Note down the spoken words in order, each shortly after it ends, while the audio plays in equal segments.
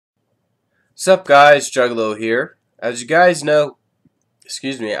What's up, guys? Juggalo here. As you guys know,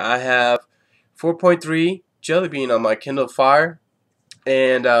 I have 4.3 Jelly Bean on my Kindle Fire,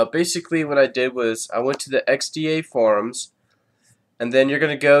 and basically what I did was I went to the XDA forums, and then you're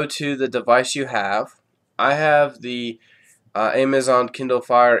going to go to the device you have. I have the Amazon Kindle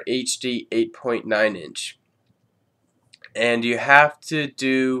Fire HD 8.9 inch, and you have to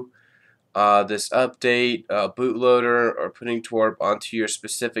do this update, bootloader, or putting TWRP onto your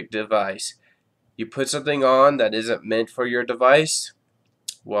specific device. You put something on that isn't meant for your device,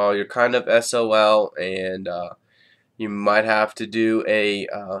 well, you're kind of SOL, and you might have to do a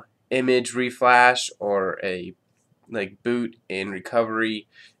image reflash or a boot and recovery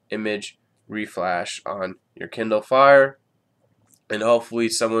image reflash on your Kindle Fire, and hopefully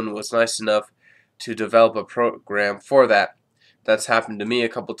someone was nice enough to develop a program for that. That's happened to me a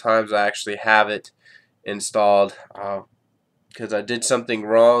couple times. I actually have it installed because I did something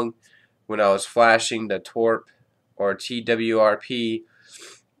wrong when I was flashing the TWRP or TWRP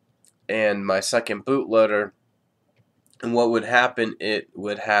and my second bootloader, and what would happen, it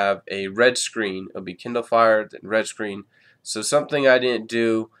would have a red screen. It would be Kindle Fire, then red screen. So something I didn't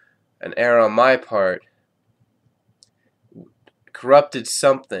do, an error on my part, corrupted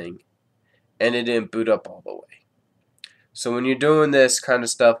something, and it didn't boot up all the way. So when you're doing this kind of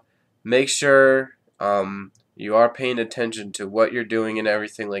stuff, make sure you are paying attention to what you're doing and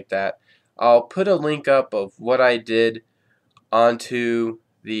everything like that. I'll put a link up of what I did onto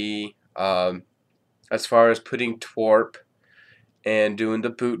the as far as putting TWRP and doing the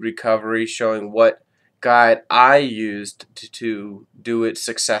boot recovery, showing what guide I used to do it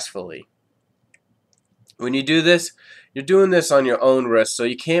successfully. When you do this, you're doing this on your own risk, so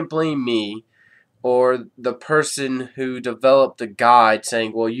you can't blame me or the person who developed the guide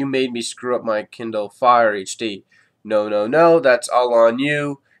saying, well, you made me screw up my Kindle Fire HD. No, that's all on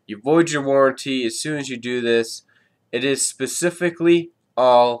you. You void your warranty as soon as you do this. It is specifically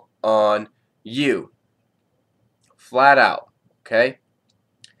all on you. Flat out. Okay?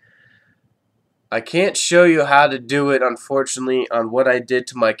 I can't show you how to do it, unfortunately, on what I did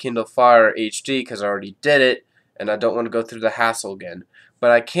to my Kindle Fire HD because I already did it and I don't want to go through the hassle again.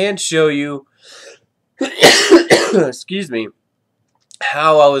 But I can show you excuse me,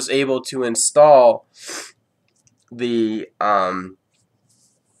 how I was able to install the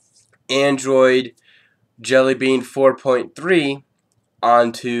Android Jelly Bean 4.3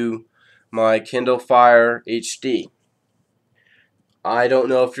 onto my Kindle Fire HD. I don't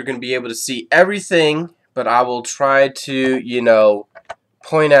know if you're going to be able to see everything, but I will try to,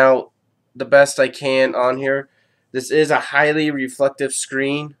 point out the best I can on here. This is a highly reflective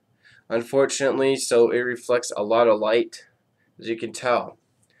screen, unfortunately, so it reflects a lot of light, as you can tell.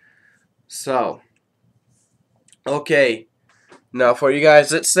 So, okay, now for you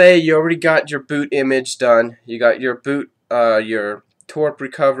guys, let's say you already got your boot image done. You got your boot, your TWRP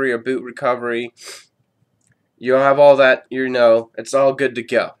recovery or boot recovery. You'll have all that, it's all good to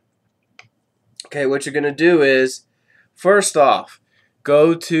go. Okay, what you're going to do is, first off,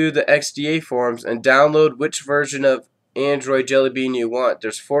 go to the XDA forums and download which version of Android Jelly Bean you want.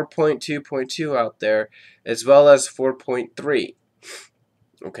 There's 4.2.2 out there, as well as 4.3.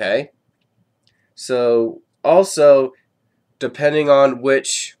 Okay? So, also, depending on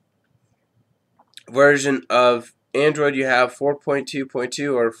which version of Android you have,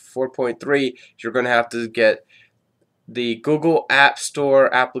 4.2.2 or 4.3, you're going to have to get the Google App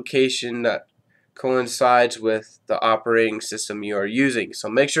Store application that coincides with the operating system you are using. So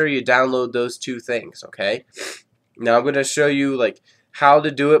make sure you download those two things, okay? Now I'm going to show you how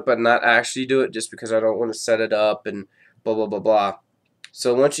to do it, but not actually do it, just because I don't want to set it up and blah blah blah blah.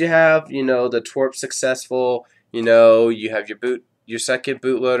 So once you have, the TWRP successful, you have your second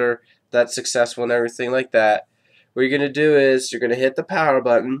bootloader that's successful and everything like that, what you're going to do is you're going to hit the power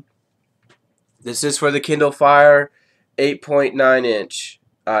button. This is for the Kindle Fire 8.9 inch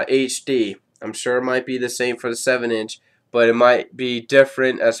HD. I'm sure it might be the same for the 7 inch, but it might be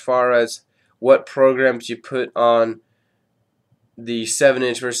different as far as what programs you put on the 7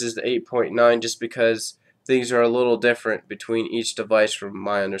 inch versus the 8.9, just because things are a little different between each device from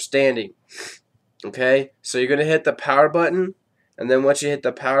my understanding. Okay, so you're going to hit the power button, and then once you hit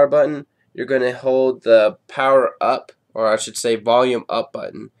the power button, you're going to hold the power up, or I should say volume up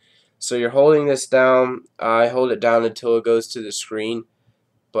button. So you're holding this down. I hold it down until it goes to the screen,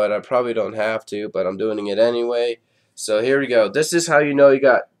 but I probably don't have to, but I'm doing it anyway. So here we go. This is how you know you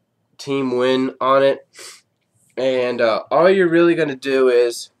got Team Win on it. And all you're really going to do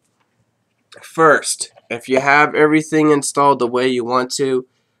is, first, if you have everything installed the way you want to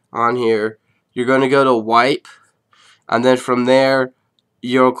on here, you're going to go to wipe, and then from there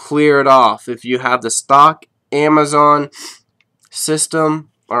you'll clear it off. If you have the stock Amazon system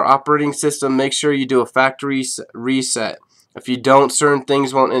or operating system, make sure you do a factory reset. If you don't, certain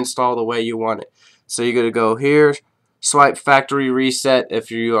things won't install the way you want it. So you're going to go here, swipe factory reset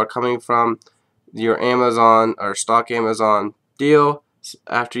if you are coming from your Amazon or stock Amazon deal.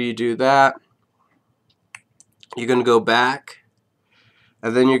 After you do that, you're going to go back,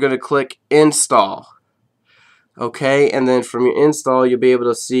 and then you're going to click install. Okay, and then from your install, you'll be able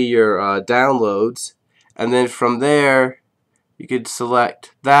to see your downloads, and then from there you could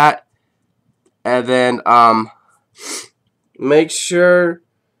select that, and then make sure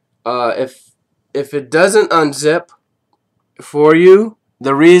if it doesn't unzip for you,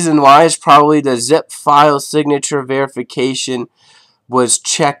 the reason why is probably the zip file signature verification was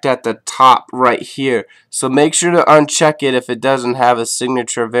checked at the top right here. So make sure to uncheck it if it doesn't have a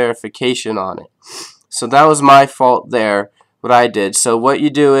signature verification on it. So that was my fault there, what I did. So what you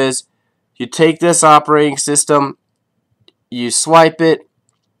do is you take this operating system, you swipe it,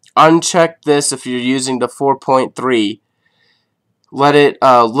 uncheck this if you're using the 4.3, let it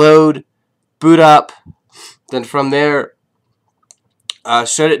load, boot up, then from there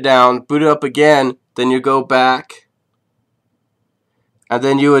shut it down, boot it up again, then you go back, and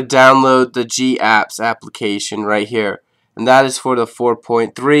then you would download the G Apps application right here, and that is for the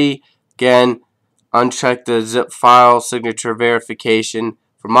 4.3. Again, uncheck the zip file signature verification.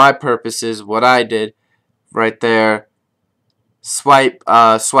 For my purposes, what I did right there, swipe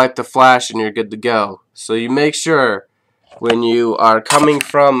the flash and you're good to go. So you make sure when you are coming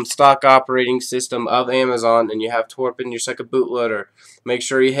from stock operating system of Amazon and you have TWRP in your second bootloader, make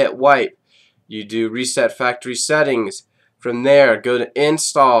sure you hit wipe. You do reset factory settings. From there, go to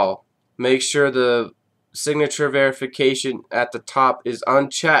install. Make sure the signature verification at the top is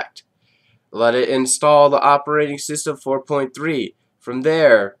unchecked. Let it install the operating system 4.3. From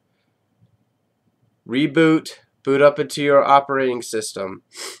there, reboot, boot up into your operating system.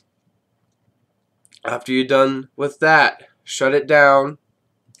 After you're done with that, shut it down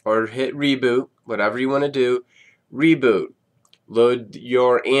or hit reboot, whatever you want to do. Reboot. Load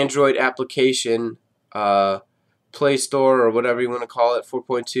your Android application, Play Store or whatever you want to call it,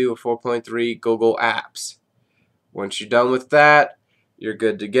 4.2 or 4.3 Google Apps. Once you're done with that, you're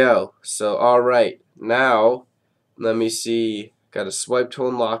good to go. So alright, now let me see, got to swipe to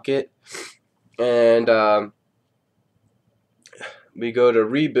unlock it, and we go to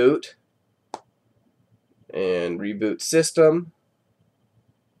reboot and reboot system.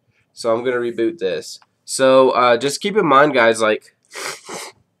 So I'm gonna reboot this. So just keep in mind, guys, like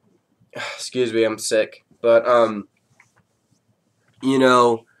excuse me, I'm sick, but you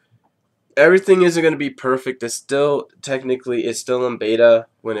know, everything isn't going to be perfect. It's still in beta.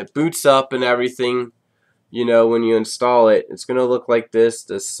 When it boots up and everything, you know, when you install it, it's going to look like this,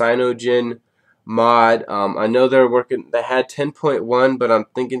 the Cyanogen mod. I know they had 10.1, but I'm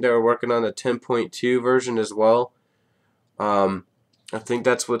thinking they were working on the 10.2 version as well. I think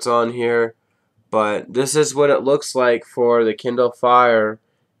that's what's on here, but this is what it looks like for the Kindle Fire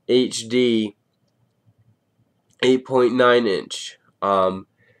HD 8.9 inch.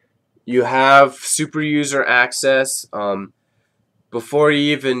 You have super user access. Before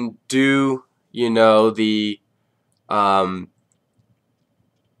you even do, you know, the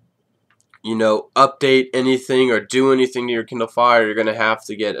update anything or do anything to your Kindle Fire, you're gonna have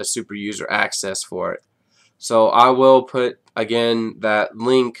to get a super user access for it. So I will put again that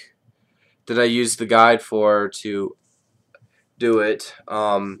link that I used the guide for to do it.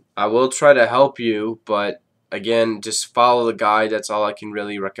 I will try to help you, but again, just follow the guide. That's all I can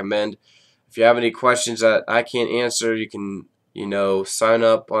really recommend. If you have any questions that I can't answer, you can, sign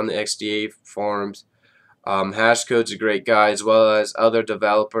up on the XDA forums. Hashcode's a great guy, as well as other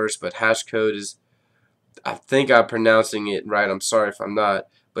developers, but Hashcode is, I think I'm pronouncing it right. I'm sorry if I'm not,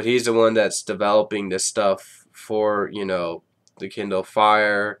 but he's the one that's developing this stuff for, the Kindle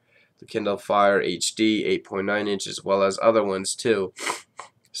Fire, the Kindle Fire HD 8.9 inch, as well as other ones too.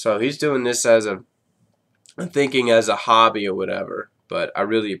 So he's doing this as I'm thinking as a hobby or whatever, but I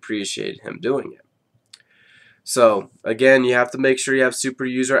really appreciate him doing it. So again, you have to make sure you have super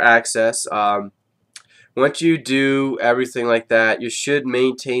user access. Once you do everything like that, you should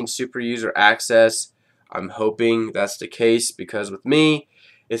maintain super user access. I'm hoping that's the case, because with me,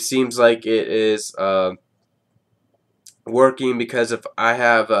 it seems like it is working, because if I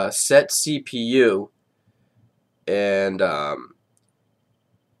have a set CPU and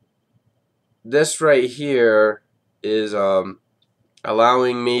this right here is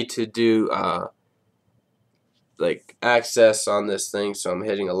allowing me to do like access on this thing, so I'm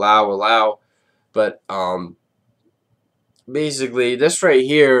hitting allow, but basically this right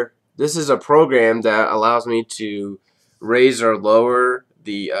here, this is a program that allows me to raise or lower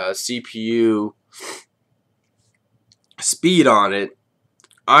the CPU speed on it.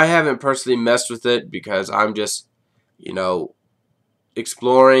 I haven't personally messed with it because I'm just, you know,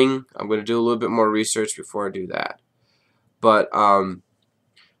 exploring. I'm going to do a little bit more research before I do that. But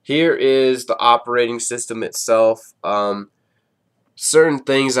here is the operating system itself. Certain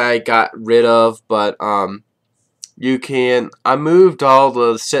things I got rid of, but I moved all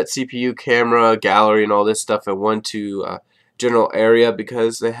the set CPU, camera, gallery, and all this stuff in one to general area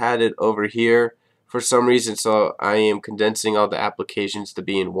because they had it over here for some reason. So I am condensing all the applications to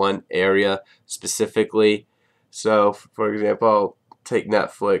be in one area specifically. So for example, I'll take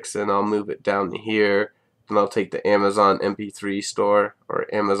Netflix and I'll move it down to here, and I'll take the Amazon MP3 store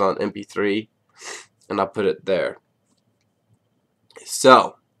or Amazon MP3 and I'll put it there.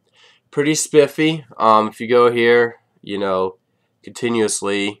 So pretty spiffy. If you go here,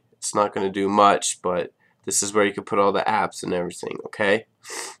 continuously, it's not going to do much, but this is where you can put all the apps and everything, okay?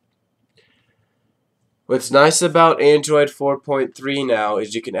 What's nice about Android 4.3 now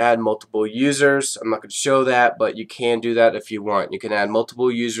is you can add multiple users. I'm not going to show that, but you can do that if you want. You can add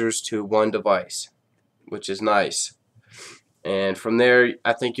multiple users to one device, which is nice. And from there,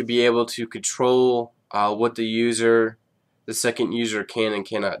 I think you'll be able to control what the second user can and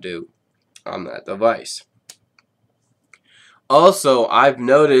cannot do on that device. Also, I've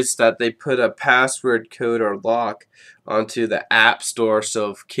noticed that they put a password code or lock onto the App Store,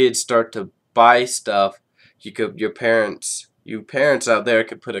 so if kids start to buy stuff, you parents out there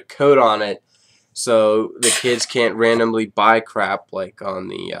could put a code on it, so the kids can't randomly buy crap like on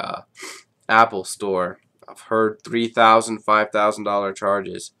the Apple Store. I've heard $3,000, $5,000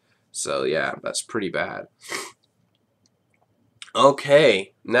 charges, so yeah, that's pretty bad.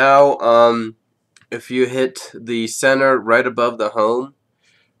 Okay, now if you hit the center right above the home,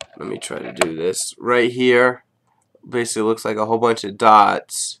 let me try to do this right here. Basically looks like a whole bunch of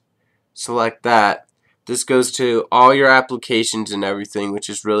dots. Select that. This goes to all your applications and everything, which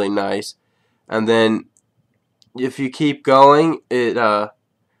is really nice. And then if you keep going, it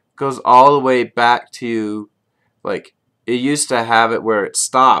goes all the way back to, like, it used to have it where it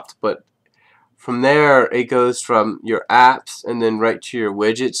stopped, but from there it goes from your apps and then right to your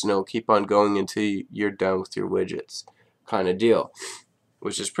widgets, and it'll keep on going until you're done with your widgets, kind of deal,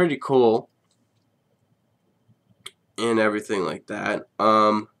 which is pretty cool and everything like that.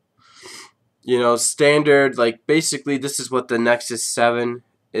 Standard, like, basically this is what the Nexus 7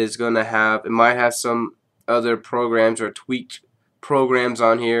 is going to have. It might have some other programs or tweaked programs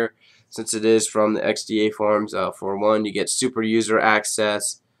on here since it is from the XDA forums. For one, you get super user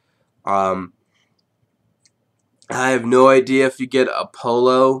access. I have no idea if you get a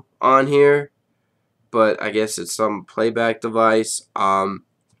Polo on here, but I guess it's some playback device.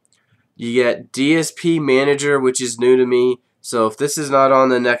 You get DSP Manager, which is new to me. So if this is not on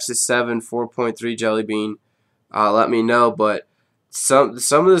the Nexus 7 4.3 Jelly Bean, let me know. But some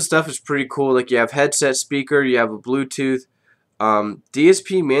of the stuff is pretty cool. Like you have headset speaker, you have a Bluetooth.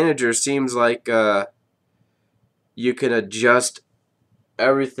 DSP Manager seems like you can adjust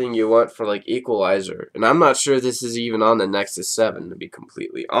everything you want for like equalizer, and I'm not sure this is even on the Nexus 7, to be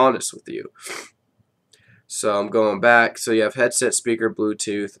completely honest with you. So I'm going back. So you have headset speaker,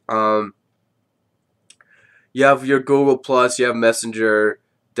 Bluetooth. You have your Google Plus, you have Messenger,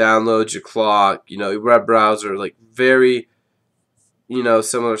 downloads, your clock, your web browser, like very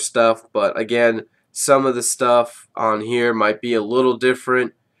similar stuff, but again, some of the stuff on here might be a little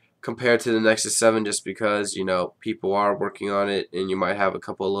different compared to the Nexus 7 just because, people are working on it, and you might have a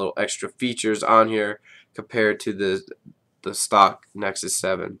couple of little extra features on here compared to the stock Nexus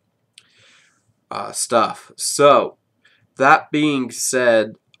 7 stuff. So, that being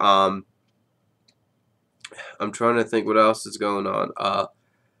said, I'm trying to think what else is going on.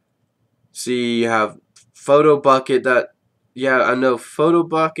 See, you have Photo Bucket I know Photo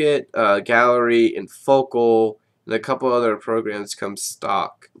Bucket, Gallery, and Focal, and a couple other programs come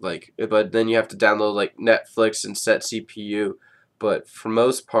stock. But then you have to download like Netflix and set CPU. But for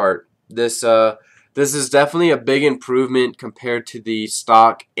most part, this is definitely a big improvement compared to the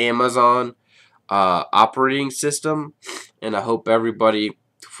stock Amazon operating system, and I hope everybody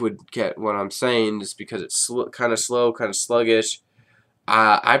would get what I'm saying, just because it's kind of slow, kind of sluggish.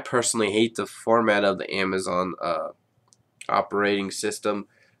 I personally hate the format of the Amazon operating system,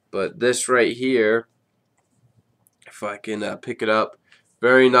 but this right here, if I can pick it up,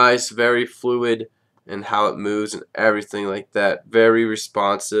 very nice, very fluid, and how it moves and everything like that. Very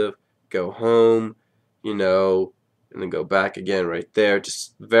responsive. Go home, and then go back again right there.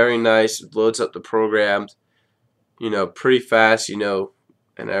 Just very nice. It loads up the programs, pretty fast,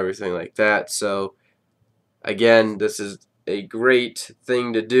 and everything like that. So again, this is a great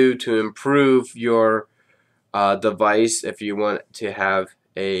thing to do to improve your device if you want to have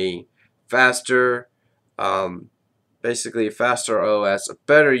a faster, basically a faster OS, a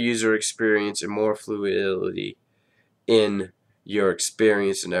better user experience, and more fluidity in your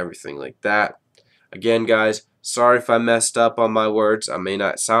experience and everything like that. Again, guys, sorry if I messed up on my words. I may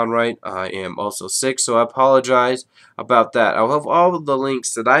not sound right. I am also sick, so I apologize about that. I'll have all of the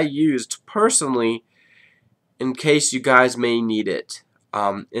links that I used personally in case you guys may need it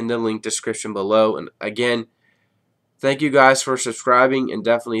in the link description below. And again, thank you guys for subscribing, and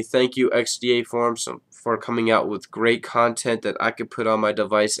definitely thank you XDA Forums for coming out with great content that I could put on my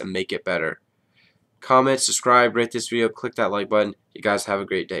device and make it better. Comment, subscribe, rate this video, click that like button. You guys have a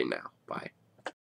great day now. Bye.